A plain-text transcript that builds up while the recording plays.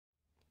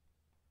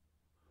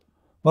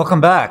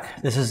Welcome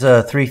back. This is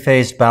a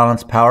three-phase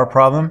balanced power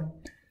problem.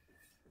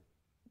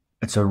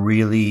 It's a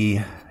really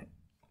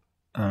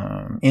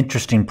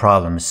interesting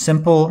problem. It's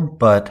simple,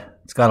 but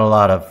it's got a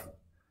lot of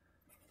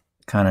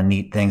kind of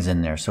neat things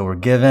in there. So we're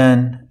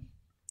given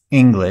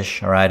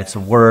English, all right? It's a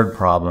word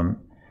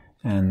problem.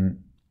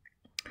 And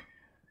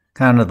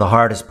kind of the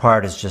hardest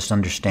part is just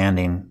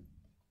understanding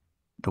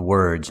the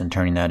words and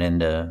turning that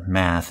into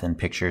math and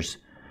pictures.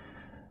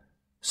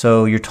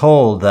 So you're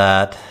told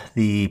that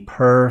the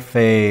per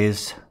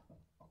phase,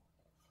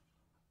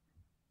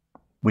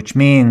 which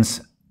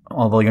means,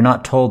 although you're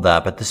not told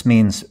that, but this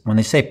means when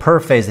they say per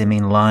phase, they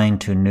mean line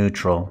to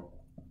neutral.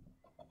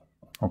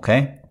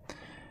 Okay?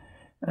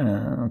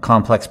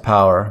 Complex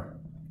power.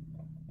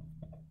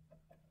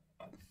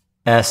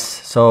 S,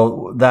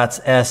 so that's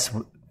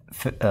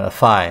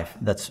S5.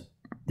 That's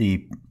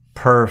the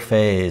per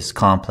phase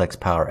complex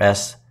power.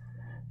 S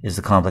is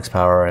the complex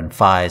power, and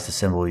phi is the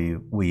symbol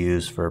we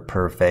use for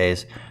per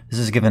phase. This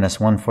is giving us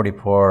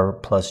 144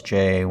 plus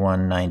J,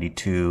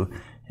 192,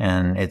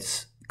 and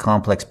it's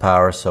complex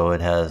power, so it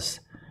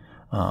has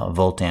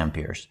volt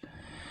amperes.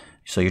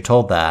 So you're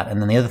told that. And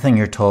then the other thing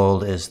you're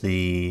told is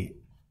the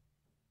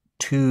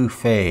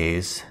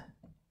two-phase,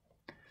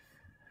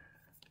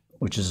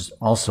 which is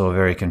also a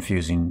very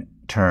confusing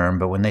term,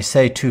 but when they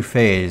say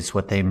two-phase,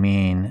 what they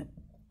mean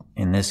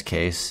in this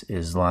case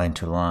is line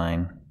to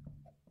line.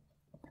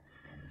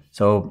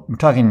 So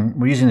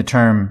we're using the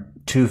term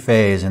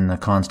two-phase in the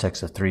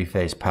context of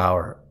three-phase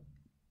power.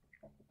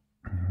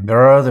 There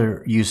are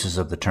other uses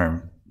of the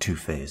term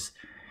two-phase.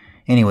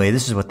 Anyway,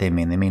 this is what they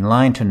mean. They mean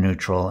line to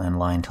neutral and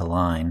line to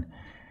line.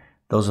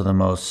 Those are the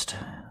most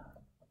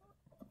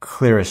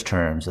clearest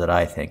terms that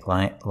I think,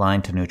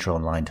 line to neutral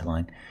and line to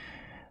line.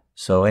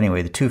 So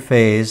anyway, the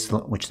two-phase,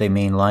 which they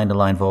mean line to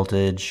line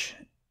voltage,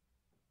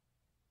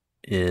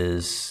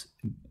 is,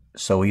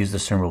 so we use the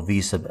symbol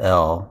V sub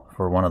L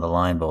for one of the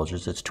line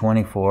voltages. It's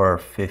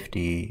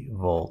 2450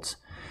 volts.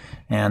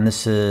 And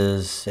this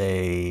is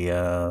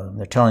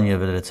they're telling you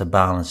that it's a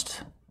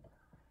balanced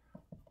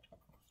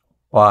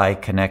Y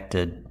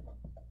connected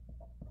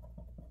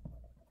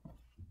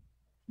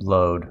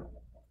load.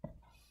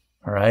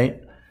 All right?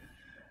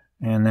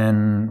 And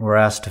then we're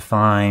asked to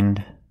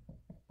find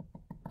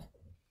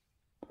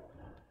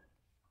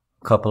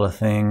a couple of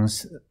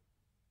things.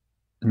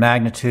 The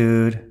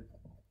magnitude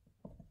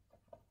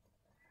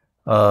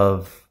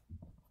of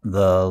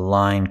the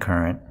line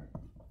current.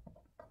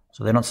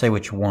 So they don't say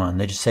which one.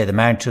 They just say the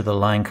magnitude of the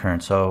line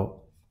current.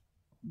 So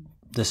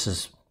this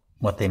is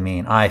what they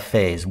mean. I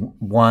phase,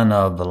 one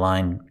of the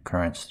line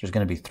currents. There's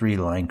going to be three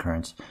line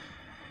currents.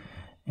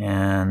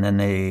 And then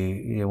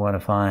they want to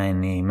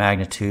find the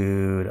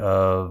magnitude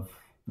of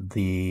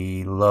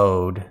the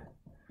load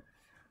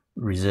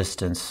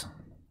resistance.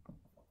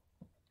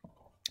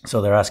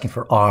 So they're asking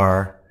for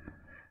R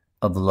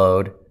of the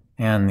load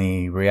and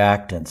the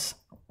reactance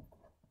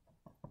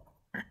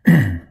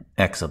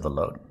X of the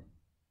load.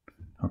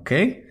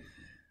 Okay?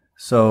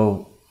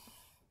 So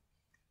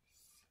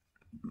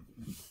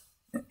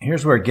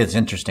here's where it gets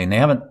interesting. They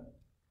haven't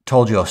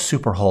told you a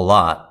super whole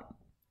lot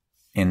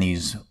in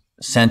these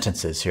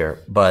sentences here,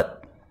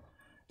 but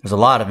there's a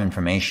lot of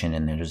information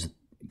in there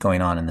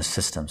going on in the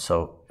system.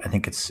 So I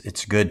think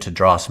it's good to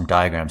draw some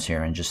diagrams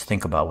here and just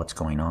think about what's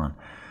going on.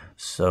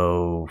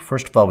 So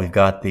first of all, we've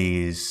got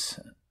these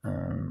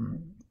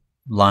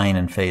line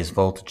and phase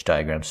voltage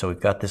diagrams. So we've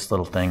got this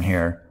little thing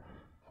here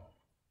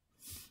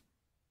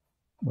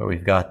where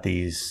we've got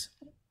these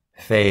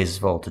phase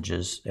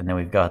voltages, and then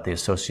we've got the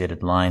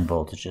associated line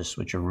voltages,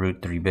 which are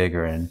 √3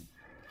 bigger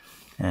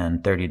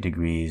and 30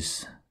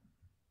 degrees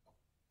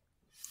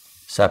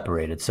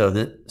separated. So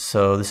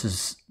this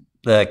is,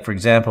 like, for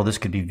example, this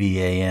could be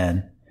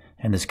VAN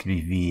and this could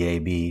be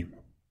VAB.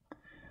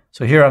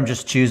 So here I'm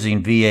just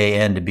choosing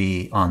VAN to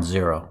be on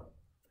 0.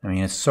 I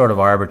mean, it's sort of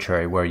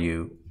arbitrary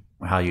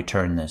how you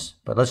turn this,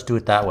 but let's do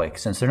it that way.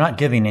 Since they're not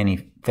giving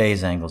any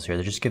phase angles here,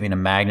 they're just giving a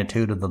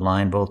magnitude of the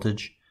line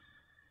voltage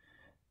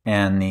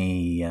and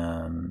the,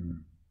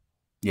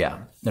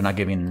 they're not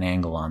giving an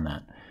angle on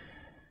that.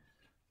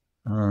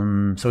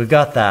 So we've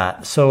got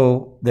that.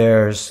 So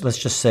let's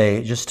just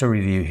say, just to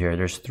review here,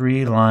 there's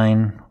three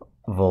line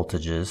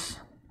voltages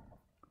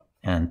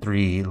and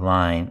three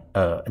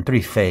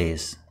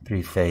phase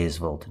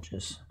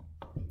voltages.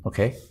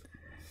 Okay?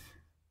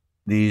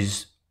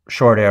 These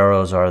short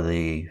arrows are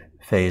the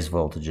phase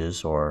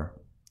voltages, or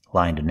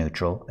line to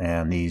neutral,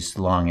 and these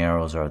long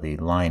arrows are the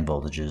line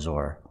voltages,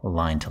 or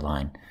line to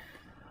line.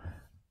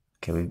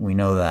 Okay, we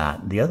know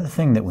that. The other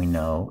thing that we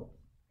know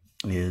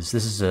is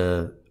this is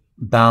a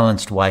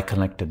balanced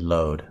Y-connected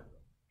load.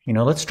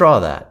 Let's draw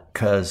that,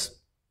 because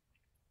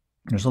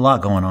there's a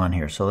lot going on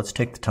here. So let's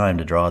take the time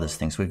to draw this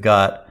thing. So we've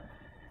got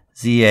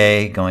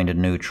ZA going to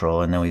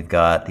neutral, and then we've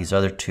got these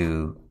other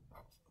two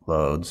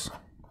loads.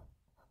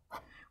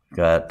 We've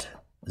got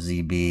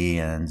ZB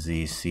and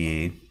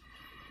ZC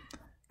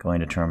going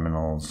to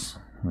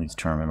these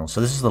terminals. So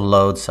this is the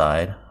load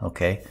side,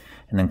 okay?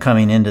 And then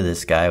coming into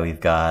this guy, we've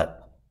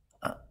got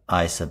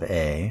I sub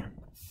A,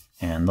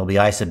 And there'll be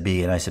I sub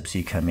B and I sub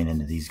C coming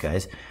into these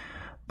guys.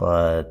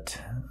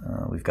 But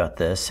we've got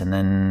this, and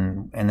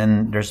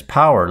then there's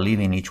power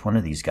leaving each one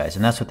of these guys,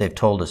 and that's what they've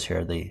told us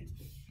here: the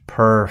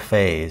per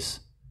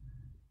phase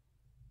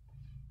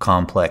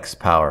complex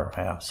power.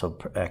 Yeah, so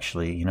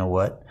actually, you know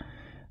what?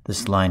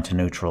 This line to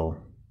neutral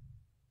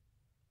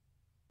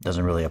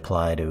doesn't really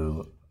apply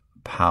to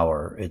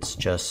power. It's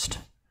just,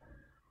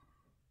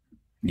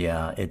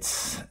 yeah,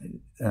 it's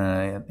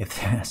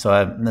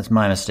that's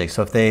my mistake.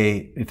 So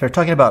if they're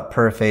talking about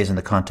per phase in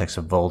the context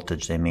of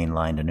voltage, they mean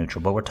line to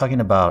neutral. But we're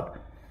talking about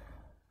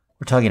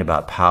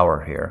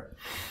power here.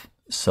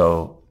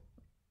 So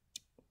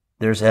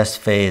there's S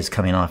phase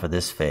coming off of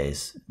this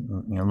phase.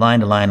 Line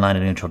to line, line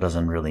to neutral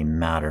doesn't really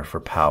matter for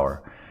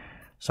power.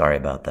 Sorry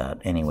about that.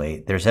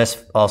 Anyway, there's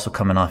S also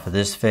coming off of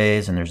this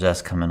phase, and there's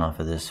S coming off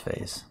of this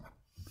phase.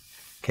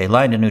 Okay,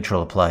 line to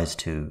neutral applies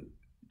to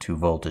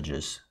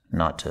voltages,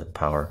 not to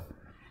power.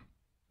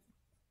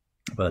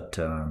 But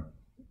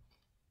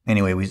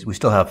anyway, we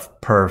still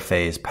have per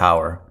phase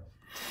power.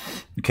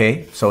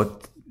 Okay, so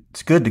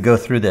it's good to go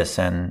through this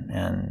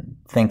and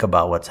think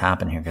about what's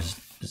happened here, because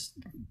it's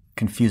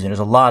confusing. There's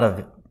a lot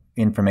of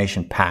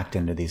information packed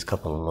into these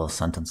couple of little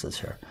sentences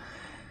here.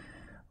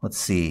 Let's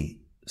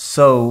see.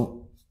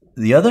 So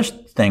the other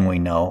thing we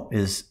know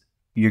is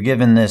you're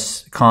given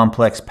this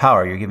complex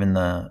power. You're given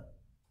the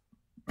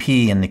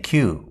P and the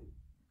Q,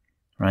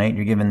 right?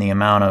 You're given the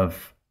amount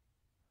of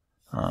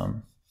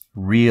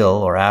real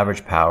or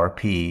average power,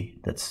 P,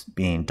 that's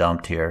being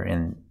dumped here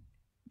in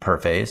per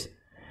phase,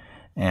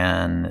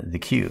 and the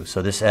Q.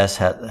 So this S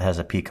has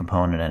a P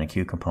component and a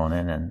Q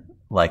component, and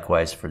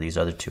likewise for these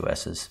other two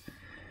S's.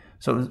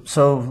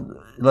 So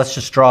let's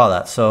just draw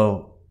that.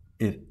 So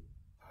it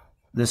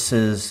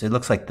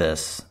looks like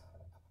this.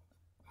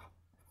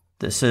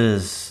 This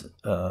is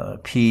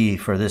P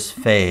for this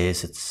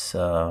phase. It's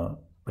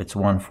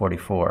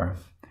 144,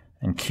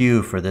 and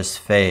Q for this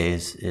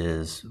phase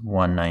is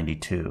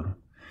 192.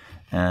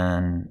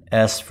 And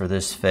S for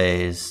this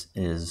phase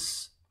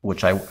is,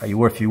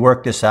 if you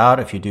work this out,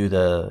 if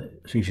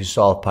you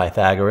solve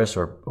Pythagoras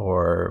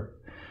or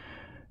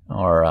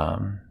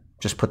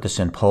just put this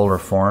in polar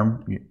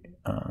form,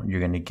 you're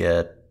going to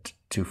get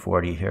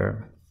 240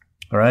 here.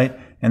 All right,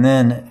 and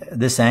then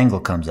this angle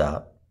comes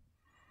out.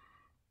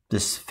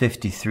 This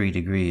 53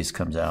 degrees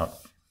comes out.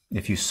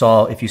 If you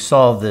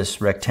solve this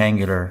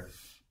rectangular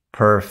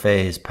per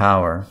phase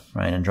power,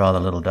 right, and draw the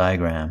little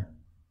diagram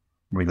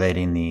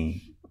relating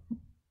the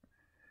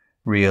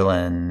real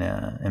and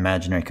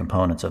imaginary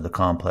components of the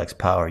complex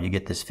power, you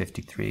get this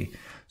 53.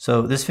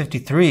 So this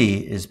 53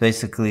 is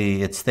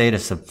basically, it's theta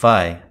sub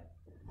phi.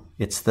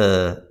 It's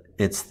the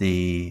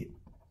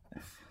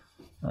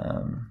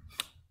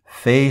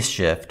phase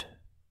shift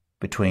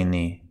between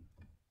the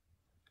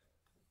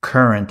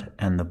current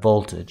and the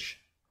voltage.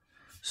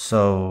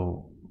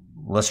 So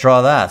let's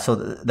draw that. So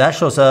that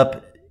shows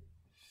up.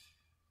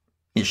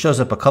 It shows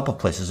up a couple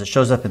places. It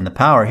shows up in the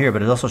power here,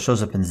 but it also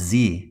shows up in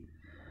Z.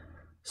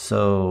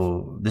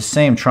 So this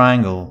same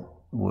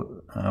triangle,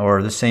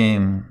 or the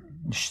same,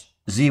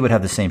 Z would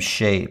have the same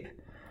shape.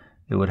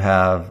 It would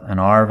have an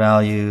R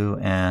value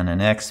and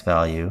an X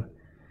value,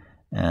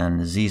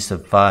 and Z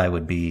sub phi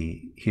would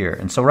be here.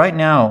 And so right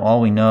now,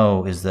 all we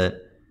know is that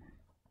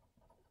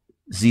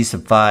Z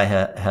sub phi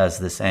has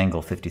this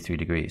angle 53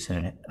 degrees.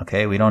 And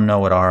okay, we don't know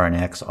what R and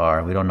X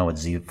are. We don't know what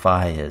Z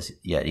phi is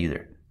yet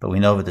either. But we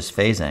know this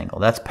phase angle.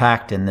 That's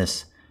packed in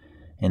this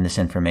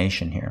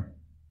information here.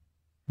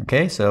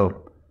 Okay,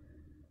 so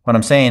what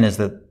I'm saying is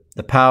that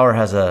the power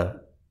has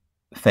a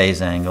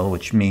phase angle,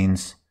 which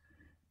means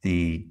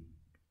it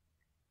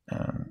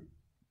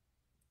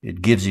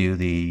gives you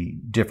the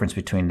difference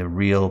between the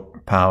real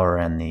power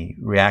and the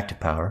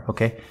reactive power,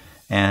 okay?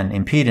 And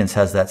impedance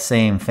has that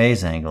same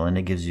phase angle, and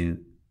it gives you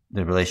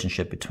the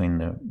relationship between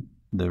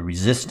the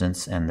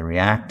resistance and the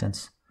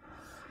reactance.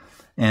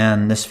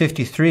 And this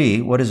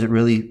 53, what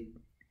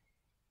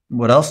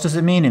else does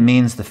it mean? It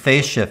means the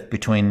phase shift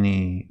between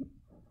the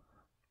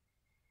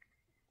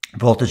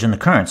voltage and the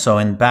current.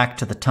 So back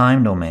to the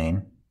time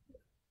domain,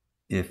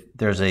 if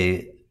there's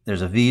a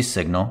V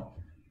signal,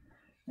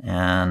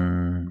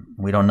 and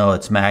we don't know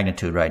its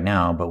magnitude right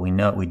now, but we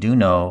do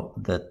know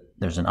that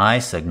there's an I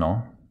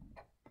signal,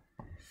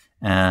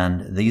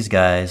 and these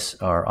guys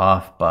are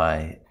off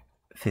by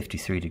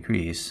 53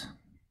 degrees,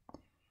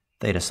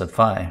 theta sub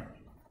phi.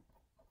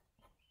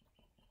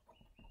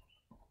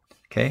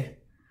 Okay,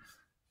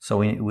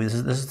 so this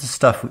is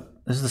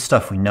the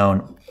stuff we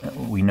know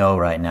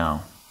right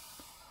now.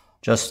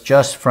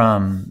 Just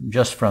from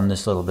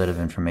this little bit of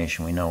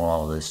information, we know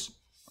all of this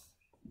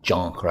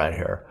junk right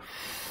here.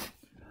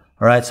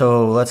 All right,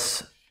 so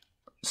let's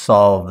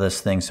solve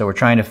this thing. So we're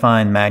trying to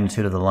find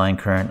magnitude of the line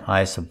current,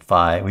 I sub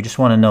phi. We just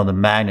want to know the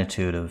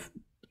magnitude of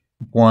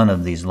one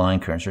of these line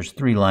currents. There's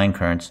 3 line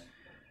currents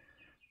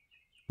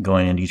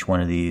going into each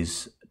one of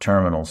these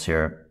terminals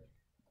here.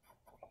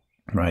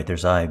 Right,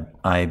 there's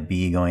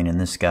IB going in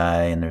this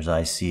guy, and there's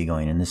IC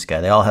going in this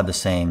guy. They all have the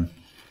same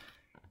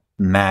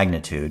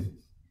magnitude,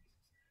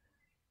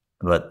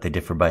 but they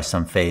differ by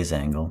some phase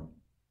angle.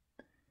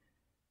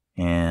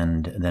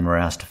 And then we're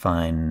asked to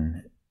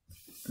find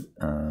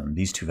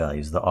these two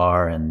values, the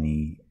R and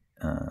the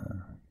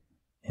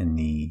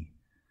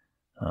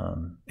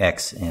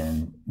X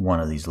in one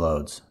of these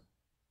loads.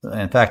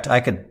 In fact, I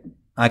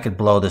could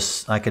blow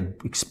this, I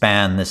could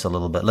expand this a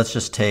little bit. Let's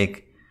just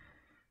take,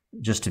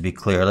 just to be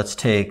clear, let's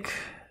take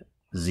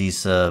Z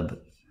sub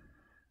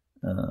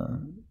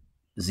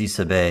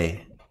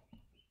A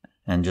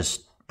and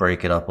just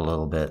break it up a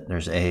little bit.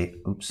 There's A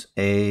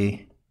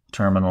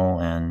terminal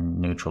and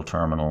neutral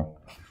terminal.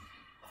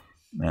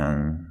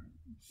 And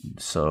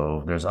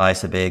so there's I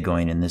sub A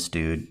going in this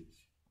dude.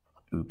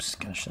 Oops,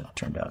 gosh, that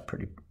turned out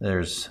pretty.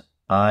 There's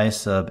I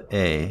sub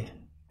A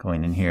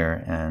going in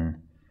here,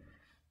 and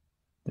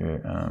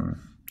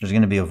there's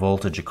going to be a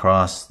voltage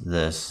across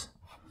this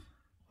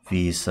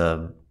V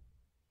sub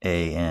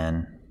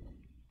AN,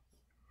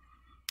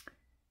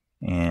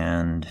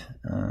 and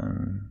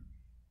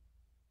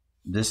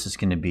this is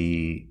going to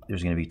be,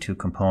 there's going to be two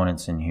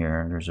components in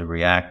here. There's a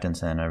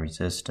reactance and a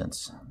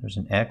resistance. There's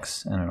an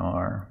X and an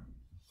R.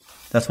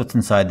 That's what's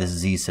inside this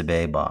Z sub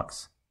A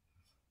box.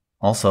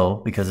 Also,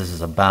 because this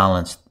is a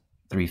balanced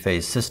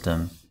three-phase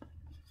system,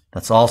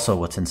 that's also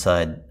what's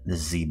inside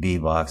this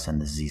ZB box and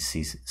the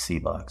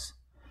ZC box.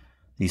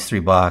 These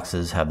three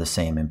boxes have the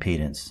same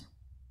impedance,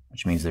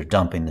 which means they're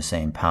dumping the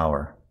same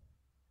power.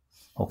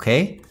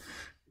 Okay?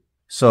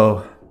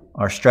 So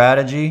our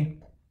strategy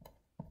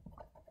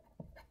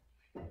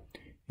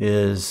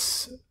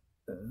is,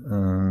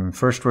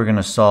 first we're going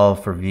to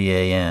solve for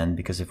VAN,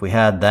 because if we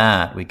had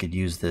that, we could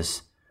use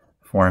this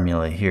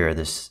formula here.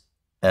 This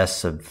S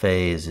sub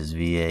phase is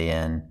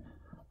VAN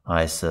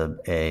I sub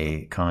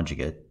A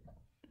conjugate.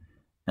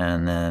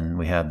 And then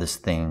we have this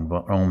thing,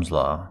 Ohm's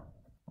law.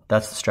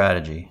 That's the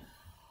strategy.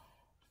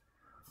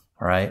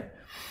 All right?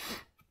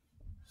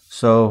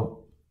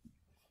 So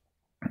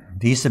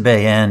V sub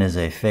AN is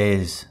a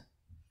phase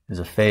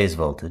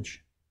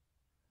voltage.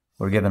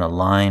 We're given a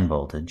line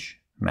voltage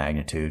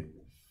magnitude.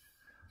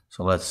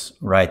 So let's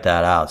write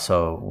that out.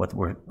 So what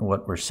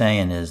we're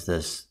saying is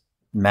this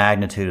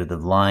magnitude of the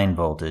line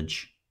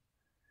voltage.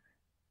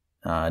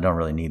 I don't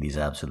really need these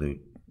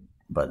absolute,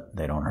 but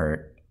they don't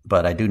hurt.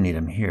 But I do need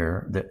them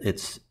here.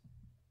 It's,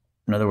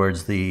 in other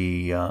words,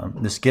 the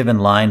this given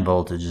line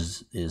voltage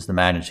is the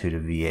magnitude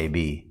of VAB.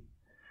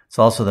 It's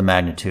also the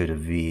magnitude of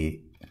VCA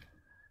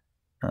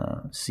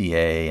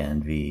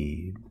and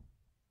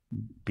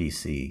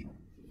VBC.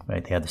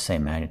 Right? They have the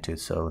same magnitude.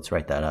 So let's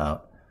write that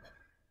out.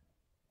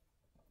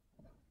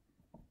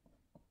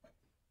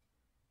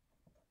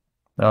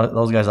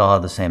 Those guys all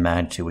have the same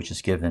magnitude, which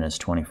is given as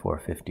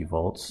 2450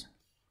 volts.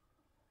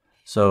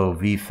 So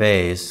V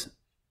phase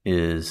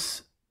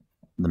is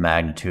the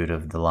magnitude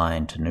of the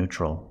line to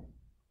neutral,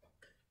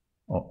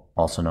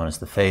 also known as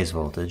the phase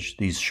voltage,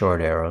 these short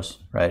arrows,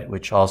 right,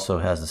 which also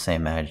has the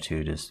same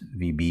magnitude as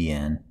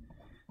VBN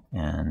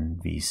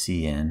and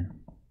VCN,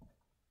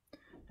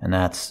 and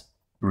that's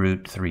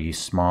root 3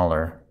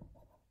 smaller.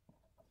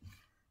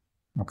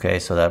 Okay,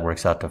 so that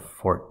works out to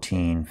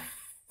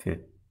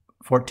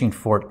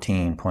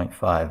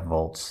 1414.5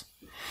 volts.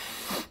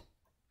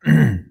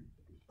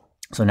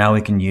 So now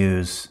we can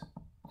use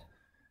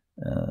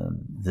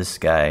this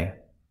guy,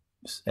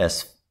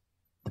 the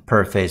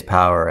per phase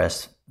power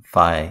S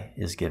phi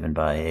is given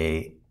by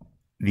a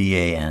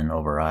VAN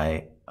over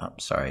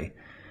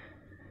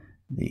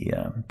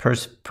the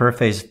per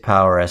phase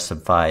power S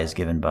sub phi is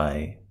given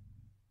by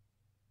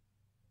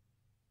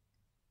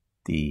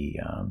the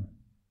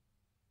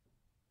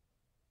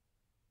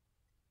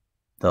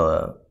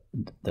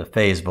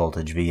phase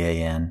voltage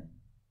VAN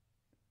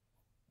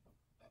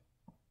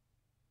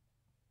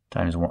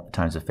times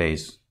the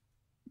phase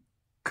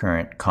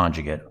current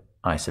conjugate,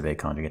 I sub A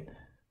conjugate.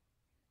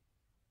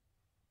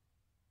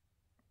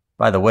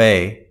 By the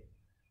way,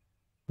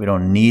 we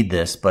don't need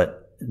this,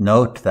 but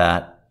note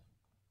that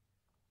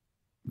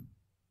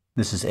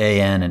this is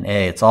AN and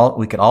A.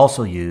 We could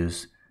also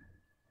use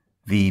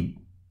VBN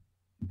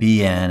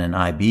and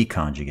IB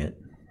conjugate.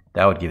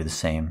 That would give you the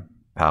same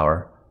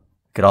power.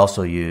 We could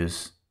also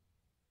use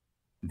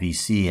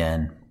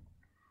VCN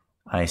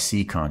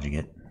IC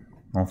conjugate.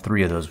 All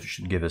three of those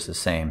should give us the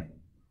same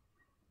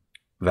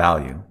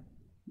value.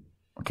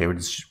 Okay, we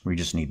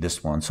just need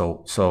this one.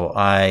 So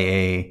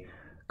IA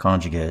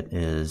conjugate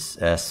is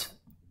S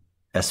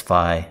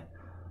phi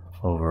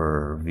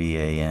over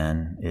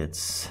VAN.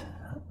 It's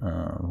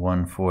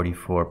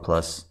 144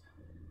 plus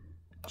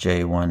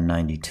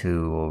J192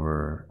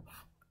 over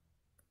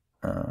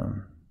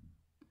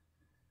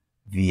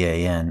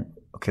VAN.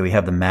 Okay, we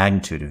have the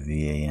magnitude of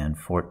VAN,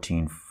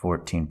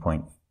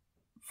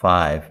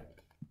 14.5,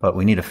 but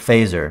we need a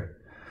phasor.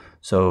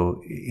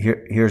 So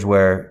here's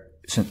where,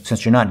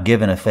 since you're not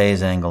given a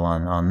phase angle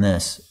on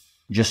this,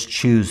 just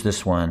choose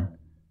this one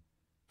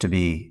to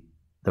be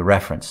the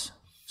reference.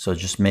 So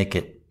just make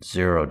it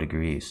 0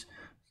 degrees.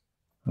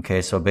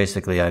 Okay, so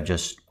basically I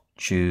just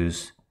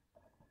choose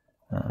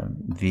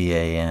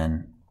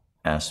VAN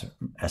as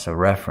a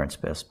reference,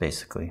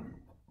 basically,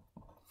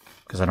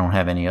 because I don't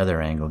have any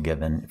other angle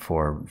given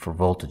for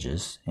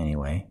voltages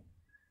anyway.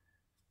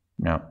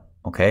 No,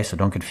 Okay, so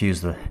don't confuse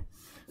the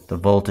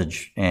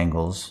voltage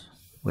angles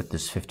with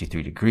this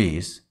 53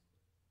 degrees.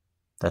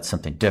 That's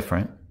something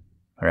different,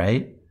 all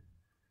right?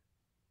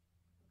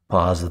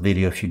 Pause the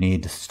video if you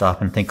need to stop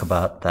and think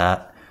about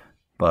that,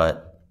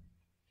 but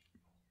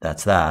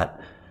that's that.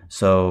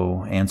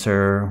 So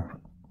answer,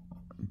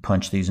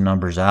 punch these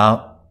numbers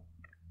out.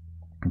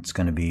 It's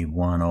going to be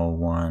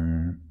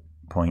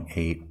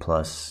 101.8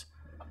 plus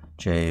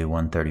J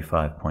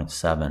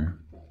 135.7.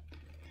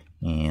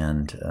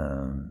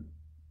 And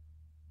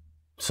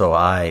so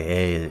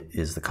IA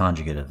is the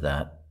conjugate of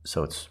that.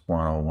 So it's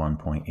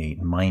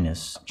 101.8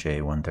 minus J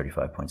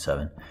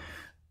 135.7,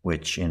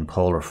 which in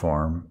polar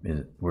form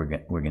is we're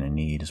going to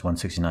need is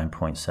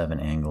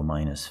 169.7 angle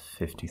minus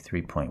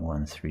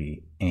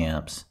 53.13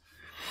 amps.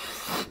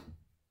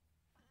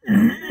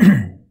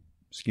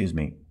 Excuse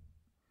me.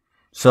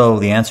 So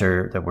the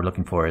answer that we're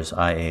looking for is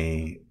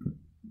IA,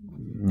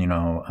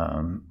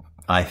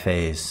 I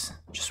phase,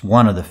 just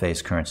one of the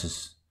phase currents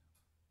is,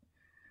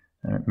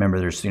 remember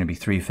there's going to be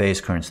 3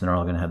 phase currents and they're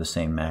all going to have the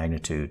same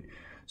magnitude.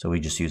 So we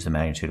just use the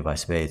magnitude of I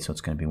sub 8, so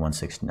it's going to be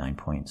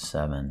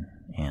 169.7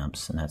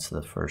 amps, and that's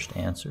the first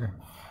answer.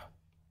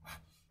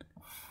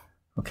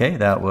 Okay,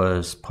 that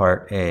was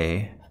part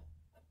A.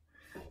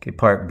 Okay,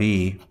 part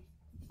B.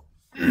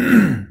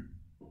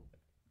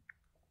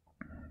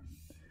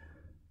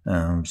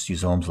 Just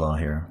use Ohm's law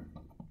here.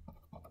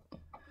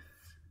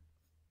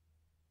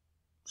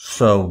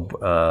 So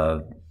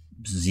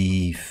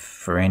Z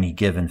for any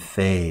given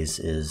phase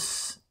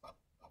is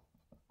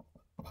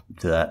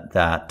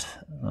that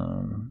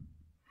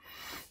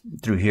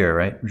through here,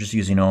 right? We're just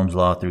using Ohm's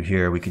law through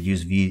here. We could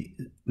use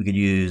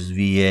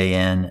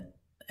VAN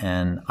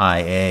and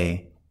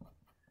IA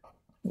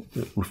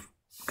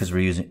because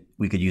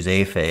we could use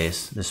A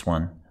phase, this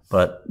one,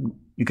 but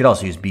you could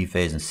also use B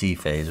phase and C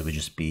phase. It would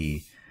just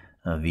be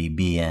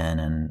VBN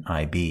and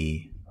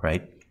IB,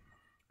 right?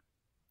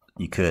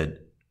 You could.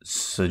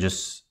 So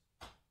just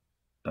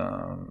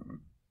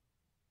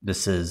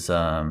this is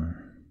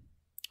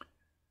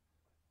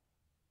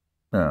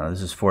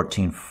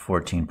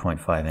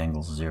 14.5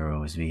 angle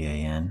 0 is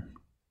VAN,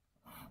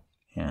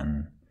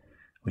 and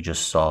we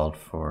just solved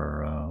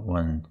for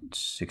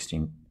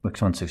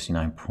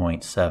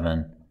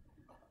 169.7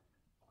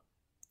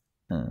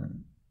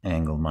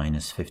 angle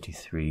minus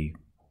 53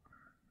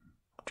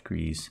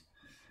 degrees.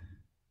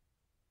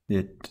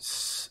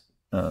 It's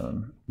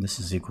this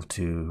is equal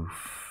to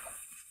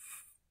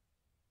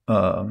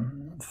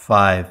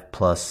 5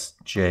 plus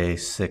J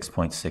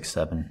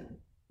 6.67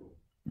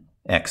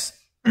 X.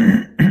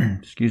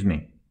 Excuse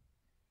me,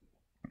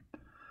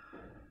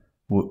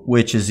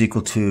 which is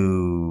equal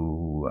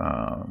to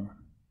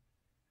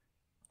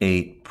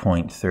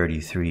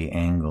 8.33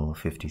 angle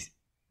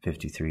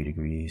 53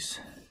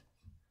 degrees.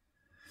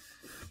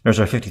 There's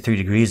our 53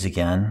 degrees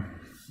again,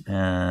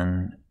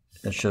 and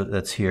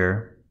that's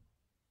here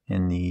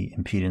in the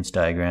impedance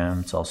diagram.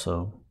 It's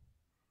also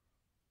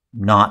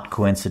not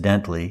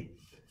coincidentally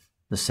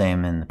the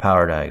same in the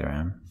power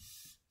diagram.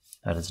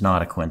 That is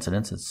not a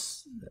coincidence. It's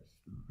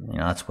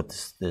that's what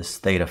this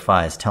theta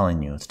phi is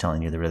telling you. It's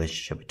telling you the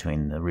relationship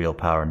between the real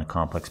power and the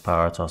complex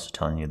power. It's also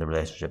telling you the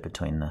relationship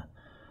between the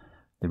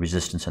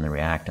resistance and the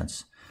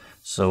reactance.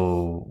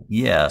 So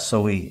yeah,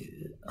 so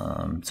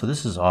so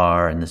this is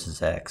R and this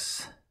is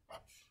X.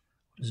 What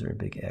is there a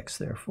big X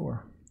there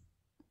for?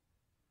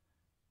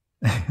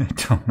 I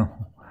don't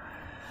know.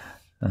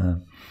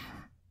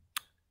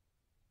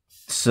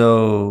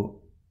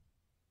 So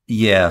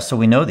yeah, so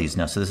we know these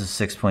now. So this is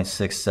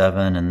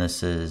 6.67 and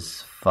this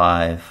is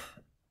 5.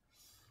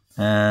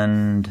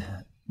 And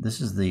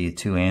this is the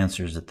 2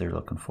 answers that they're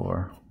looking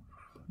for.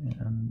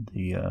 And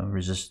the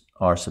resist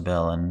R sub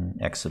L and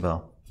X sub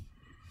L.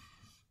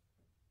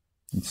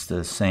 It's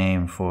the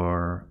same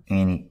for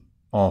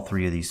all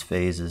 3 of these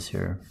phases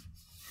here.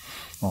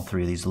 All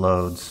 3 of these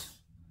loads.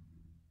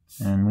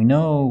 And we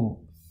know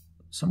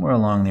somewhere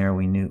along there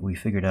we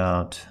figured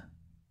out.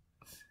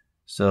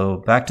 So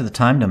back to the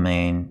time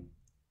domain,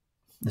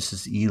 this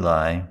is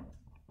Eli.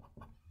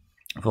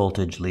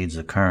 Voltage leads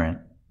the current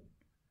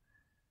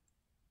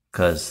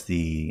because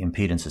the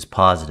impedance is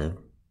positive.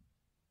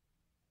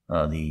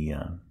 The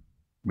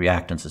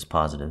reactance is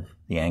positive.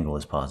 The angle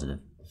is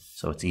positive.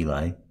 So it's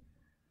Eli.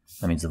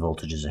 That means the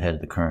voltage is ahead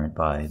of the current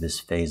by this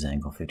phase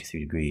angle, 53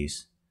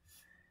 degrees.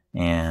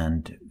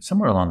 And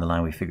somewhere along the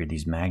line we figured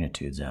these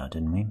magnitudes out,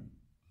 didn't we?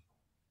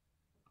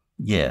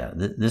 Yeah,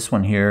 this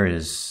one here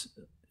is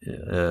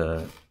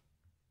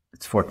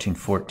it's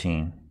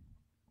 1414,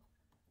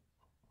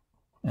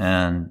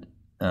 and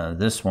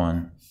this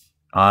one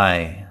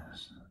I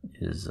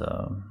is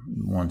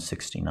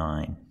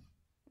 169.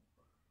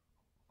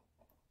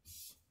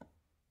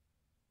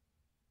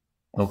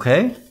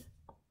 Okay,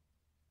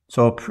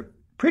 so a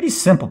pretty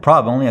simple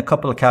problem, only a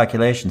couple of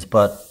calculations,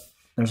 but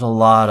there's a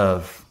lot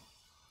of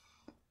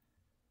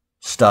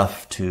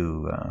stuff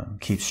to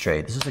keep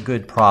straight. This is a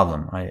good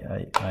problem.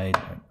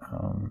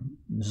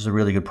 This is a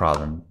really good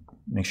problem.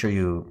 Make sure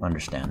you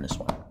understand this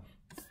one.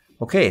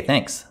 Okay,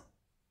 thanks.